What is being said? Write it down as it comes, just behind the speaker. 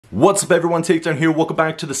What's up everyone, Takedown here. Welcome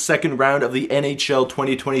back to the second round of the NHL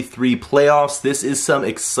 2023 playoffs. This is some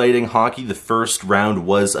exciting hockey. The first round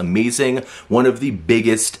was amazing. One of the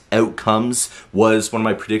biggest outcomes was one of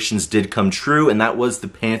my predictions did come true, and that was the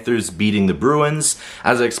Panthers beating the Bruins.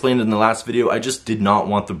 As I explained in the last video, I just did not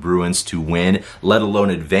want the Bruins to win, let alone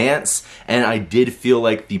advance, and I did feel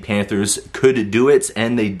like the Panthers could do it,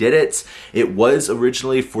 and they did it. It was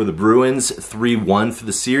originally for the Bruins 3-1 for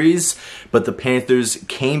the series, but the Panthers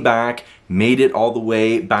came back, made it all the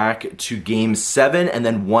way back to Game 7, and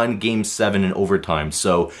then won Game 7 in overtime.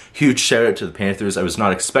 So, huge shout out to the Panthers. I was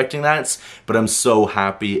not expecting that, but I'm so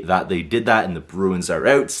happy that they did that and the Bruins are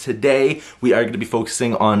out. Today, we are going to be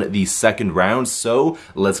focusing on the second round, so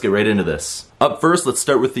let's get right into this. Up first, let's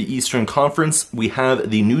start with the Eastern Conference. We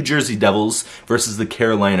have the New Jersey Devils versus the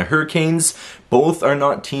Carolina Hurricanes. Both are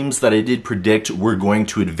not teams that I did predict were going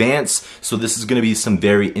to advance, so this is going to be some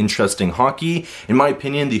very interesting hockey. In my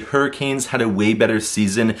opinion, the Hurricanes had a way better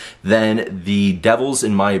season than the Devils,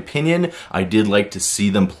 in my opinion. I did like to see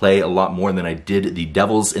them play a lot more than I did the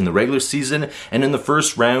Devils in the regular season, and in the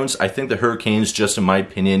first rounds, I think the Hurricanes, just in my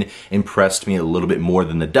opinion, impressed me a little bit more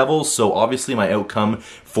than the Devils, so obviously my outcome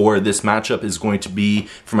for this matchup is going to be,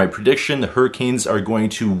 for my prediction, the Hurricanes are going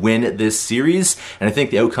to win this series, and I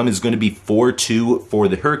think the outcome is going to be 4-2 for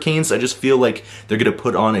the Hurricanes. I just feel like they're going to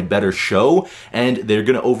put on a better show, and they're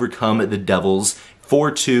going to overcome the Devils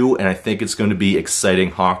 4-2, and I think it's going to be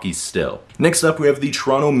exciting hockey still. Next up, we have the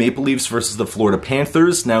Toronto Maple Leafs versus the Florida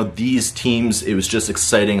Panthers. Now, these teams, it was just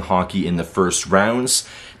exciting hockey in the first rounds.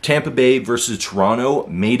 Tampa Bay versus Toronto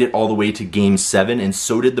made it all the way to Game 7, and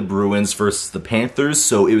so did the Bruins versus the Panthers,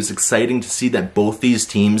 so it was exciting to see that both these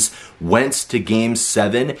teams went to Game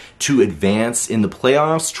 7 to advance in the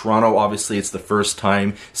playoffs. Toronto, obviously, it's the first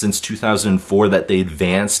time since 2004 that they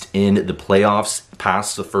advanced in the playoffs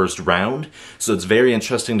past the first round, so it's very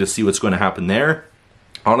interesting to see what's going to happen there.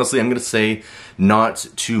 Honestly, I'm going to say not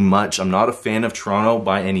too much. I'm not a fan of Toronto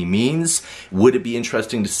by any means. Would it be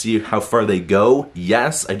interesting to see how far they go?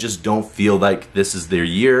 Yes, I just don't feel like this is their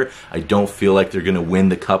year. I don't feel like they're going to win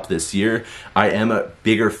the cup this year. I am a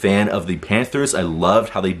bigger fan of the Panthers. I loved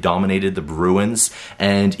how they dominated the Bruins,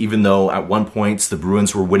 and even though at one point the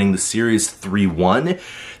Bruins were winning the series 3-1,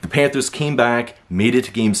 the Panthers came back, made it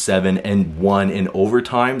to Game 7, and won in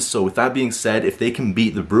overtime. So with that being said, if they can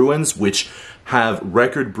beat the Bruins, which have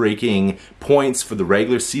record-breaking points for the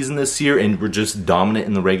regular season this year and were just dominant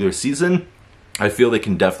in the regular season, I feel they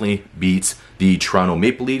can definitely beat the Toronto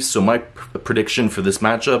Maple Leafs. So my prediction for this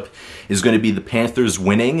matchup is going to be the Panthers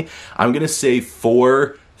winning. I'm going to say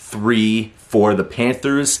 4-3 for the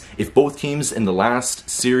Panthers. If both teams in the last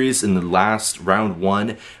series, in the last round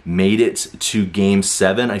 1, made it to Game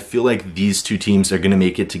 7, I feel like these two teams are going to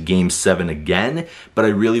make it to Game 7 again, but I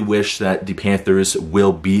really wish that the Panthers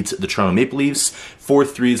will beat the Toronto Maple Leafs.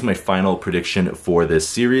 4-3 is my final prediction for this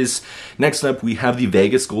series. Next up, we have the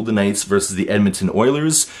Vegas Golden Knights versus the Edmonton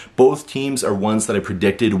Oilers. Both teams are ones that I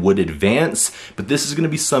predicted would advance, but this is going to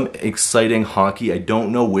be some exciting hockey. I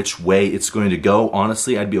don't know which way it's going to go.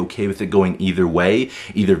 Honestly, I'd be okay with it going either way,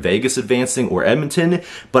 either Vegas advancing or Edmonton,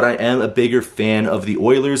 but I am a bigger fan of the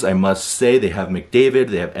Oilers. I must say, they have McDavid,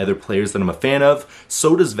 they have other players that I'm a fan of.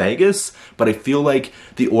 So does Vegas, but I feel like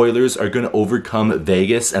the Oilers are going to overcome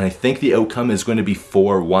Vegas, and I think the outcome is going to be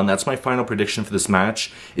 4-1. That's my final prediction for this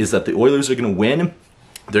match, is that the Oilers are going to win.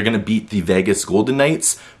 They're going to beat the Vegas Golden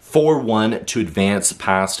Knights 4-1 to advance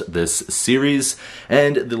past this series.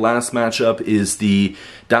 And the last matchup is the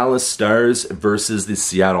Dallas Stars versus the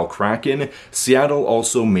Seattle Kraken. Seattle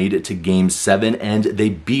also made it to Game 7, and they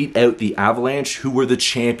beat out the Avalanche, who were the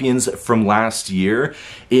champions from last year.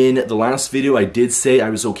 In the last video, I did say I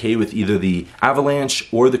was okay with either the Avalanche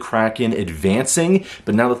or the Kraken advancing,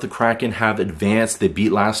 but now that the Kraken have advanced, they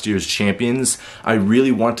beat last year's champions, I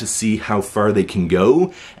really want to see how far they can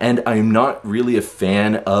go, and I'm not really a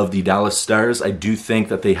fan of the Dallas Stars. I do think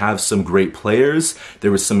that they have some great players.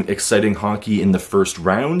 There was some exciting hockey in the first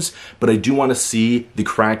round, but I do want to see the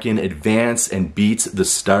Kraken advance and beat the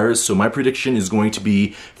Stars, so my prediction is going to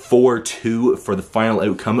be 4-2 for the final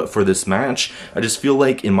outcome for this match. I just feel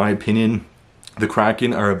like, in my opinion, the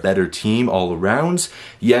Kraken are a better team all around.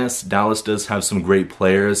 Yes, Dallas does have some great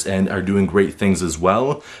players and are doing great things as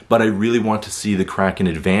well, but I really want to see the Kraken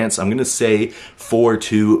advance. I'm going to say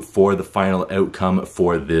 4-2 for the final outcome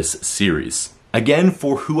for this series. Again,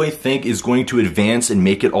 for who I think is going to advance and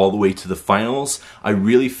make it all the way to the finals, I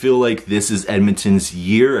really feel like this is Edmonton's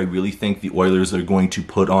year. I really think the Oilers are going to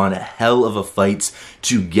put on a hell of a fight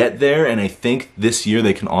to get there, and I think this year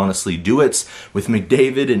they can honestly do it. With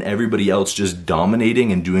McDavid and everybody else just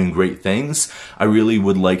dominating and doing great things, I really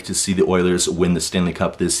would like to see the Oilers win the Stanley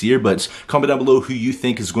Cup this year. But comment down below who you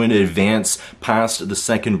think is going to advance past the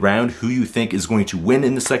second round, who you think is going to win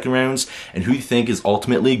in the second rounds, and who you think is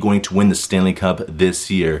ultimately going to win the Stanley Cup this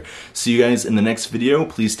year. See you guys in the next video.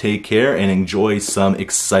 Please take care and enjoy some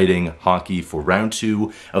exciting hockey for round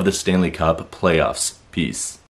 2 of the Stanley Cup playoffs. Peace.